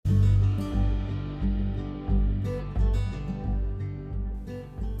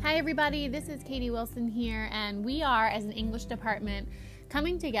Hi everybody, this is Katie Wilson here, and we are, as an English department,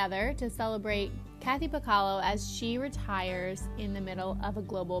 coming together to celebrate Kathy Picallo as she retires in the middle of a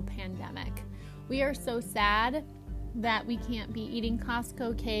global pandemic. We are so sad that we can't be eating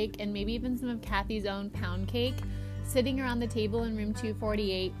Costco cake and maybe even some of Kathy's own pound cake, sitting around the table in room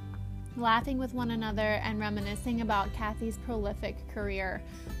 248, laughing with one another and reminiscing about Kathy's prolific career.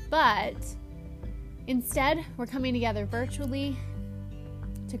 But instead, we're coming together virtually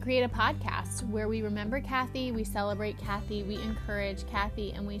to create a podcast where we remember Kathy, we celebrate Kathy, we encourage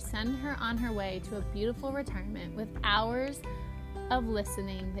Kathy, and we send her on her way to a beautiful retirement with hours of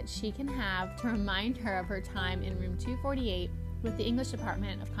listening that she can have to remind her of her time in room 248 with the English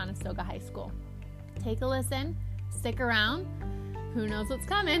department of Conestoga High School. Take a listen, stick around, who knows what's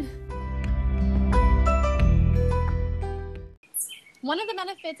coming. One of the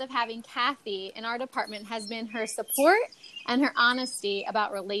benefits of having Kathy in our department has been her support and her honesty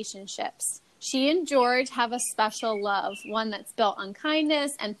about relationships. She and George have a special love, one that's built on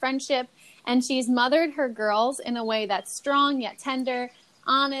kindness and friendship, and she's mothered her girls in a way that's strong yet tender,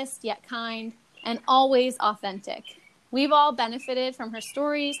 honest yet kind, and always authentic. We've all benefited from her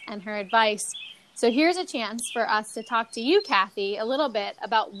stories and her advice. So here's a chance for us to talk to you, Kathy, a little bit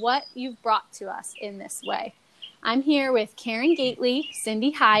about what you've brought to us in this way. I'm here with Karen Gately, Cindy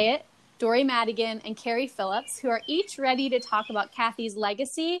Hyatt, Dory Madigan, and Carrie Phillips, who are each ready to talk about Kathy's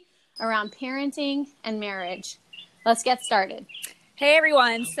legacy around parenting and marriage. Let's get started. Hey,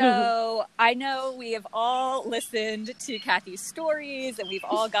 everyone. So I know we have all listened to Kathy's stories, and we've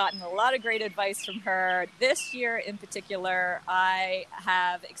all gotten a lot of great advice from her. This year in particular, I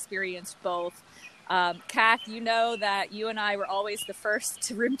have experienced both. Kath, you know that you and I were always the first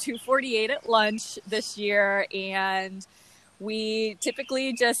to room 248 at lunch this year, and we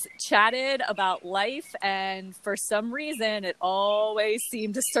typically just chatted about life, and for some reason, it always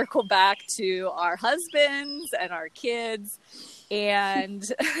seemed to circle back to our husbands and our kids. And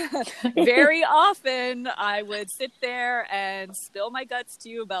very often I would sit there and spill my guts to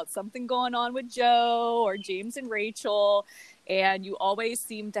you about something going on with Joe or James and Rachel. And you always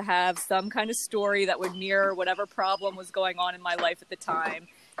seemed to have some kind of story that would mirror whatever problem was going on in my life at the time.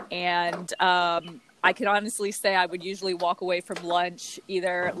 And I can honestly say I would usually walk away from lunch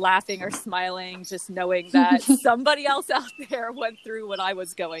either laughing or smiling, just knowing that somebody else out there went through what I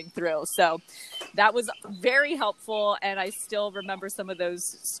was going through. So that was very helpful. And I still remember some of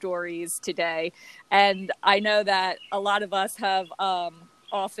those stories today. And I know that a lot of us have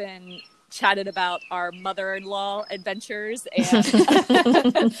often chatted about our mother-in-law adventures, and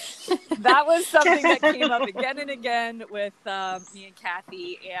that was something that came up again and again with me and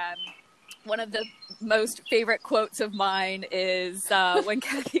Kathy. And one of the most favorite quotes of mine is when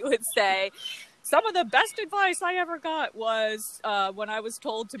Kathy would say, some of the best advice I ever got was when I was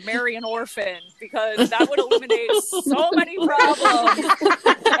told to marry an orphan, because that would eliminate so many problems.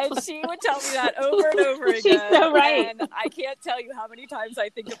 And she would tell me that over and over again. She's so right. And I can't tell you how many times I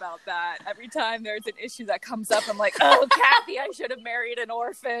think about that. Every time there's an issue that comes up, I'm like, oh, Kathy, I should have married an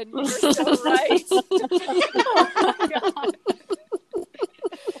orphan. You're so right. Oh, my God.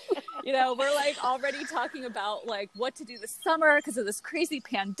 You know, we're like already talking about like what to do this summer because of this crazy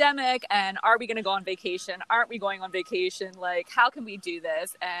pandemic. And are we going to go on vacation? Aren't we going on vacation? Like, how can we do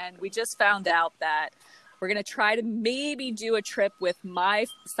this? And we just found out that we're going to try to maybe do a trip with my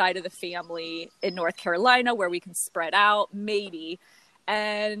side of the family in North Carolina where we can spread out, maybe.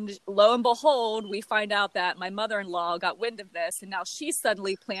 And lo and behold, we find out that my mother-in-law got wind of this, and now she's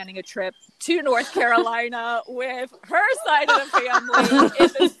suddenly planning a trip to North Carolina with her side of the family in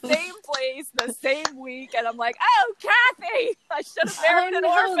the same place, the same week. And I'm like, oh, Kathy, I should have married an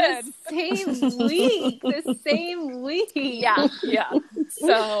orphan. The same week. Yeah.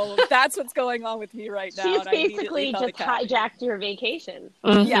 So that's what's going on with me right now. She's basically just hijacked your vacation.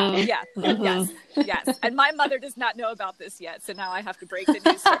 Mm-hmm. Yes. And my mother does not know about this yet, so now I have to break the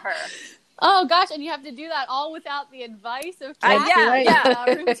news to her. Oh gosh, and you have to do that all without the advice of Kathy.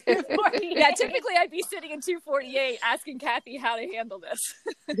 Yeah, typically I'd be sitting in 248 asking Kathy how to handle this.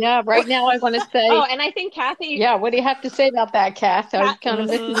 Yeah, right now I want to say. Oh, and I think Kathy. Yeah, what do you have to say about that, Kath? I'm kind of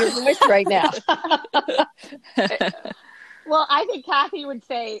missing your voice right now. Well, I think Kathy would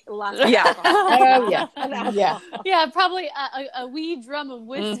say lots of Yeah, probably a wee drum of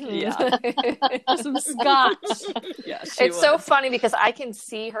whiskey. Some scotch. Yeah, it's so funny because I can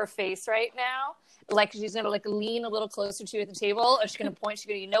see her face right now. Like she's going to like lean a little closer to you at the table, or she's going to point, she's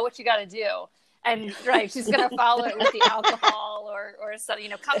going to, you know what you got to do. And she's going to follow it with the alcohol or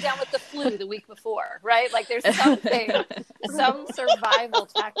something, come down with the flu the week before, right? Like there's something, some survival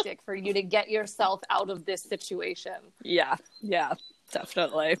tactic for you to get yourself out of this situation. Yeah.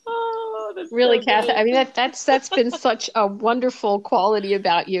 Definitely. Oh, that's Really, so Kathy. great. I mean, that's been such a wonderful quality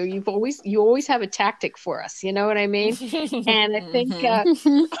about you. You always have a tactic for us. You know what I mean? And I think,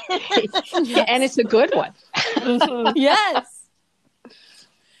 and it's a good one. Yes.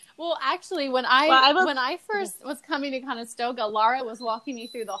 Well, actually, when Well, when I first was coming to Conestoga, Laura was walking me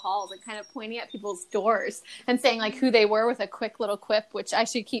through the halls and kind of pointing at people's doors and saying like who they were with a quick little quip, which I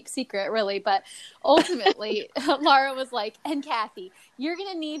should keep secret, really. But ultimately, Laura was like, "And Kathy, you're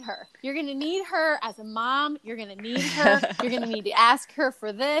gonna need her. You're gonna need her as a mom. You're gonna need her. You're gonna need to ask her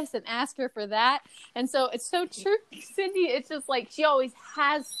for this and ask her for that." And so it's so true, Cindy. It's just like she always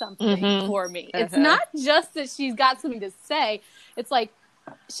has something for me. It's not just that she's got something to say. It's like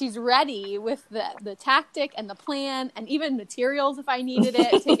she's ready with the tactic and the plan and even materials if I needed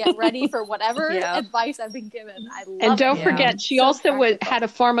it to get ready for whatever advice I've been given. I love And don't it. forget, she also had a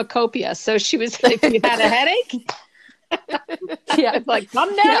pharmacopoeia. So she was, if you had a headache, it's like,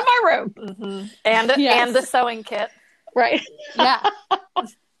 come down to my room. And the sewing kit. Right. Yeah.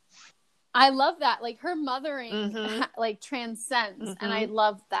 I love that. Like her mothering like transcends. And I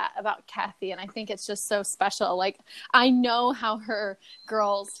love that about Kathy. And I think it's just so special. Like I know how her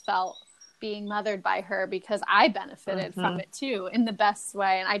girls felt being mothered by her because I benefited from it too in the best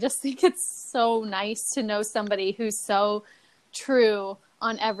way. And I just think it's so nice to know somebody who's so true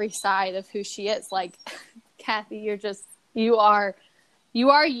on every side of who she is. Like Kathy, you are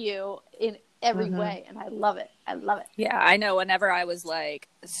you in every way. And I love it. I love it. Yeah, I know whenever I was like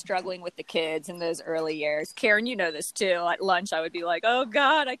struggling with the kids in those early years, Karen, you know this too, at lunch I would be like, oh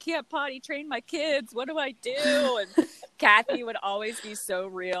God, I can't potty train my kids. What do I do? And Kathy would always be so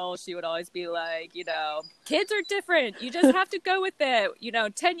real. She would always be like, you know, kids are different. You just have to go with it. You know,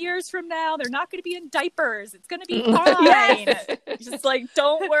 10 years from now, they're not going to be in diapers. It's going to be fine. Just like,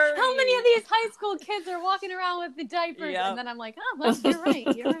 don't worry. How many of these high school kids are walking around with the diapers? And then I'm like, oh, well, you're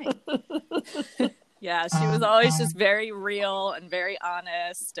right. You're right. Yeah, she was always just very real and very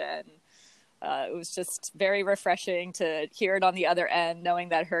honest, and it was just very refreshing to hear it on the other end, knowing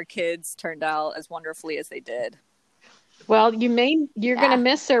that her kids turned out as wonderfully as they did. Well, you're going to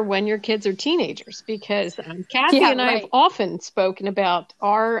miss her when your kids are teenagers, because Kathy and I have often spoken about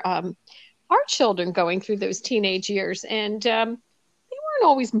our children going through those teenage years, and they weren't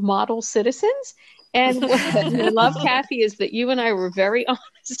always model citizens. And what I love, Kathy, is that you and I were very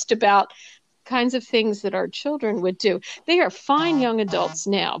honest about kinds of things that our children would do. They are fine young adults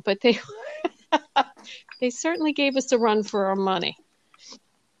now, but they certainly gave us a run for our money.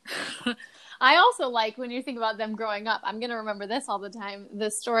 I also like when you think about them growing up, I'm going to remember this all the time, the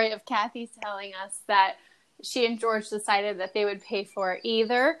story of Kathy telling us that she and George decided that they would pay for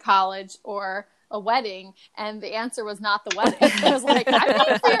either college or a wedding, and the answer was not the wedding. I was like, I'm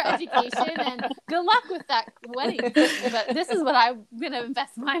paying for your education and good luck with that wedding, but this is what I'm going to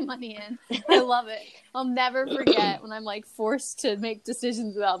invest my money in. I love it. I'll never forget when I'm like forced to make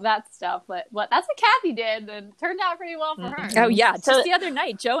decisions about that stuff, but that's what Kathy did, and it turned out pretty well for her. Oh yeah, just the other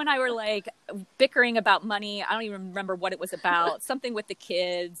night Joe and I were like bickering about money. I don't even remember what it was about, something with the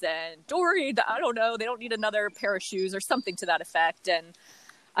kids, and Dory, I don't know, they don't need another pair of shoes or something to that effect. And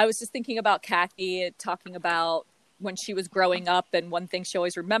I was just thinking about Kathy talking about when she was growing up, and one thing she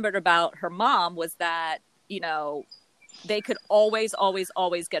always remembered about her mom was that, you know, they could always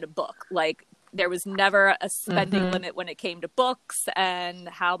get a book. Like there was never a spending limit when it came to books, and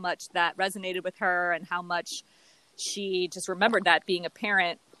how much that resonated with her and how much she just remembered that being a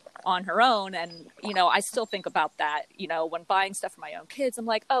parent on her own. And, you know, I still think about that, you know, when buying stuff for my own kids, I'm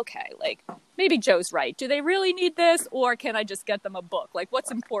like, okay, like maybe Joe's right. Do they really need this? Or can I just get them a book? Like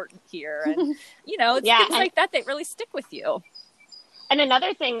what's important here? And, you know, it's things like that really stick with you. And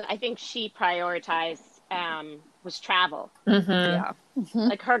another thing I think she prioritized was travel. Yeah.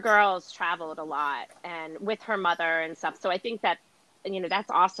 Like her girls traveled a lot and with her mother and stuff. So I think that, you know, that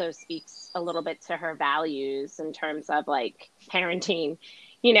also speaks a little bit to her values in terms of like parenting,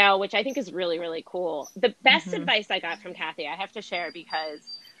 you know, which I think is really, really cool. The best advice I got from Kathy, I have to share, because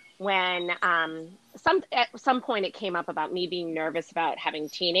when at some point it came up about me being nervous about having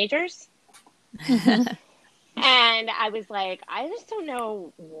teenagers. And I was like, I just don't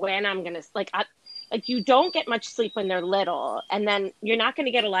know when I'm going to, like you don't get much sleep when they're little, and then you're not going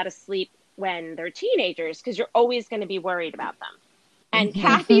to get a lot of sleep when they're teenagers because you're always going to be worried about them. And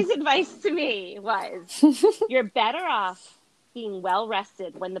Kathy's advice to me was, you're better off being well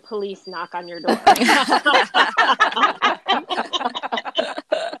rested when the police knock on your door.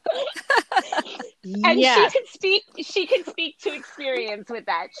 And she could speak to experience with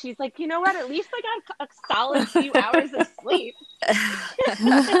that. She's like, you know what? At least I got a solid few hours of sleep.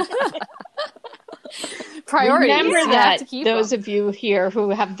 priorities. Remember that, those of you here who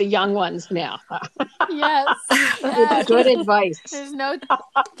have the young ones now. Yes. It's good advice. There's no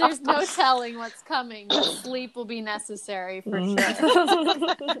telling what's coming. But sleep will be necessary for sure.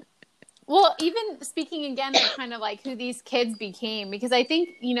 Well, even speaking again of kind of like who these kids became, because I think,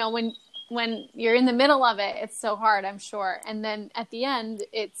 you know, when you're in the middle of it, it's so hard, I'm sure. And then at the end,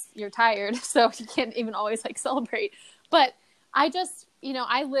 you're tired, so you can't even always like celebrate. But I just, you know,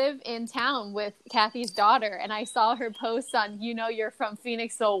 I live in town with Kathy's daughter, and I saw her post on, you know, you're from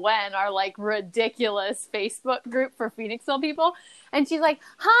Phoenixville when, our like ridiculous Facebook group for Phoenixville people. And she's like,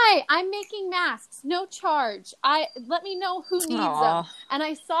 hi, I'm making masks, no charge. Let me know who needs them. And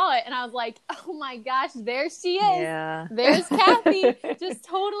I saw it and I was like, oh my gosh, there she is. Yeah. There's Kathy. Just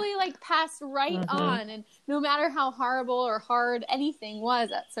totally like passed right on. And no matter how horrible or hard anything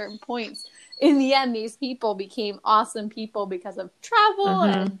was at certain points, in the end, these people became awesome people because of travel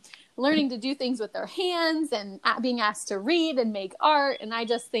and learning to do things with their hands and being asked to read and make art. And I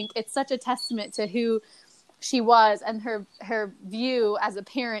just think it's such a testament to who she was and her view as a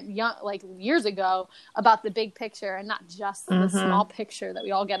parent like years ago about the big picture and not just the small picture that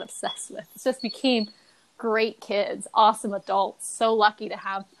we all get obsessed with. It just became great kids, awesome adults. So lucky to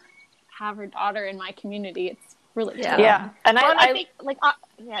have her daughter in my community. It's really tough. Yeah. And I think like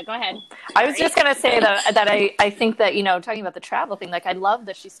yeah, go ahead. Sorry. I was just going to say that I think that, you know, talking about the travel thing, like I love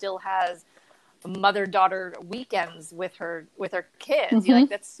that she still has mother-daughter weekends with her kids. You're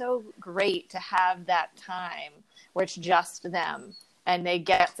like, that's so great to have that time where it's just them and they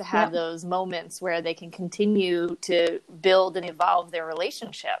get to have those moments where they can continue to build and evolve their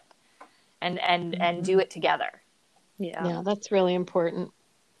relationship and do it together. Yeah, that's really important.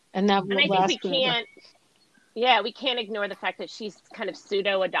 And that will last. We can't ignore the fact that she's kind of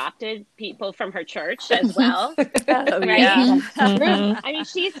pseudo-adopted people from her church as well. Right? Yeah. I mean,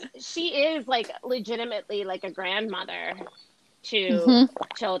 she is like legitimately like a grandmother to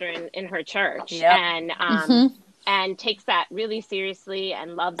children in her church, and takes that really seriously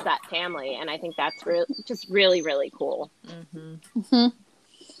and loves that family. And I think that's just really, really cool.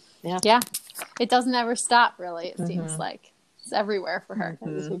 Yeah. It doesn't ever stop, really. It seems like it's everywhere for her.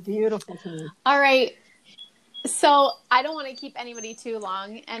 It's a beautiful thing. All right. So I don't want to keep anybody too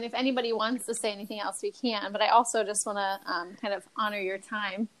long. And if anybody wants to say anything else, we can. But I also just want to kind of honor your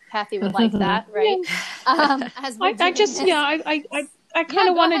time. Kathy would like that, right? I kind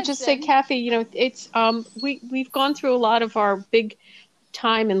of want to just say, Kathy, you know, it's we've gone through a lot of our big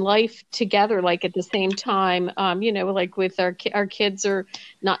time in life together, like at the same time. You know, like with our kids are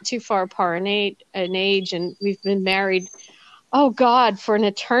not too far apart in age, and we've been married. Oh God, for an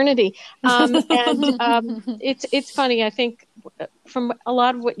eternity. It's funny. I think from a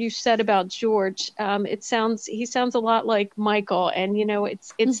lot of what you said about George, he sounds a lot like Michael. And, you know,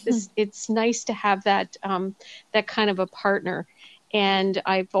 it's nice to have that kind of a partner. And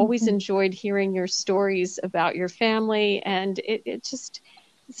I've always enjoyed hearing your stories about your family. And it's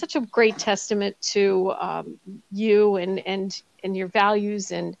such a great testament to you and your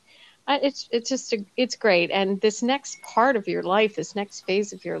values, and it's great. And this next part of your life, this next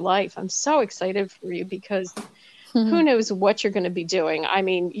phase of your life, I'm so excited for you because who knows what you're going to be doing. I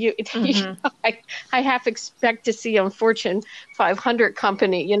mean, I half expect to see on Fortune 500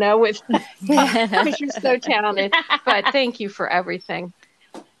 company, you know, with because you're so talented. But thank you for everything.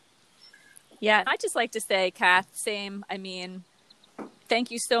 Yeah, I'd just like to say, Kath, same. I mean, thank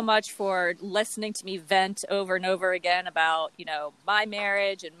you so much for listening to me vent over and over again about, you know, my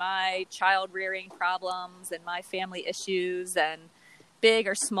marriage and my child rearing problems and my family issues, and big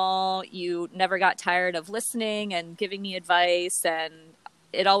or small, you never got tired of listening and giving me advice, and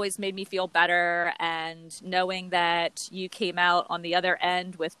it always made me feel better. And knowing that you came out on the other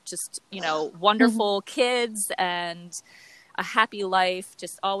end with just, you know, wonderful kids and a happy life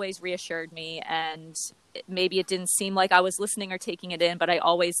just always reassured me. And maybe it didn't seem like I was listening or taking it in, but I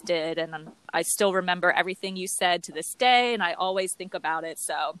always did. And I still remember everything you said to this day, and I always think about it.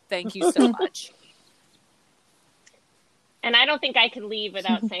 So thank you so much. And I don't think I could leave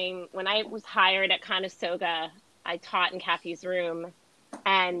without saying, when I was hired at Conestoga, I taught in Kathy's room.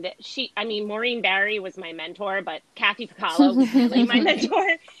 And Maureen Barry was my mentor, but Kathy Piccolo was really my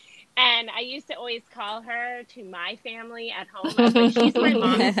mentor. And I used to always call her to my family at home. I was like, she's my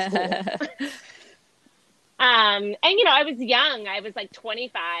mom's school. And, you know, I was young. I was like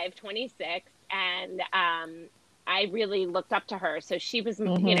 25, 26. And I really looked up to her. So she was,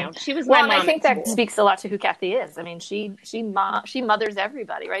 you know, she was my mom. I think that speaks a lot to who Kathy is. I mean, she mothers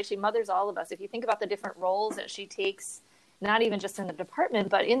everybody, right? She mothers all of us. If you think about the different roles that she takes not even just in the department,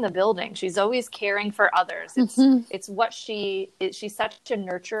 but in the building. She's always caring for others. It's what she is. She's such a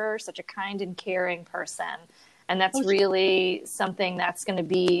nurturer, such a kind and caring person. And that's really something that's going to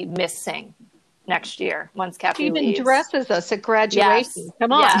be missing next year once Kathy even leaves. dresses us at graduation. Yes.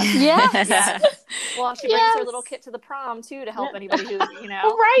 Come on. Yes. Well, she brings her little kit to the prom too to help anybody who,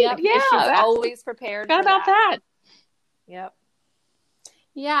 right. she's always prepared. Forgot about that. Yep.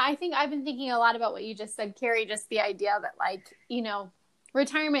 Yeah, I think I've been thinking a lot about what you just said, Carrie, just the idea that, like,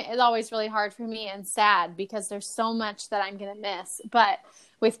 retirement is always really hard for me and sad because there's so much that I'm going to miss. But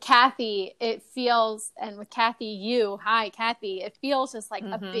with Kathy, it feels, and with Kathy, hi, Kathy, it feels just like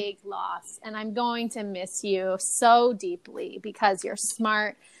a big loss. And I'm going to miss you so deeply because you're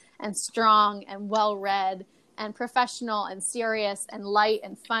smart and strong and well-read and professional and serious and light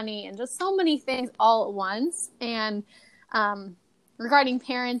and funny and just so many things all at once. And, regarding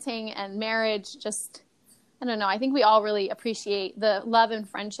parenting and marriage, just, I don't know, I think we all really appreciate the love and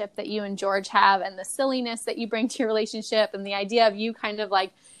friendship that you and George have and the silliness that you bring to your relationship and the idea of you kind of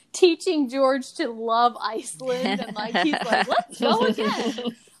like teaching George to love Iceland and like he's like, let's go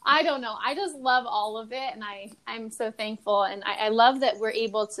again. I don't know. I just love all of it, and I'm so thankful, and I love that we're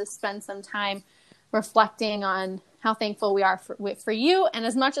able to spend some time reflecting on how thankful we are for you. And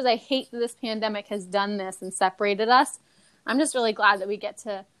as much as I hate that this pandemic has done this and separated us, I'm just really glad that we get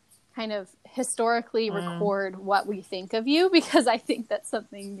to kind of historically record what we think of you, because I think that's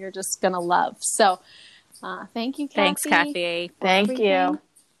something you're just going to love. So thank you, Kathy. Thanks, Kathy. Thank you.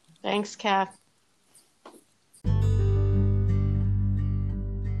 Thanks, Kath.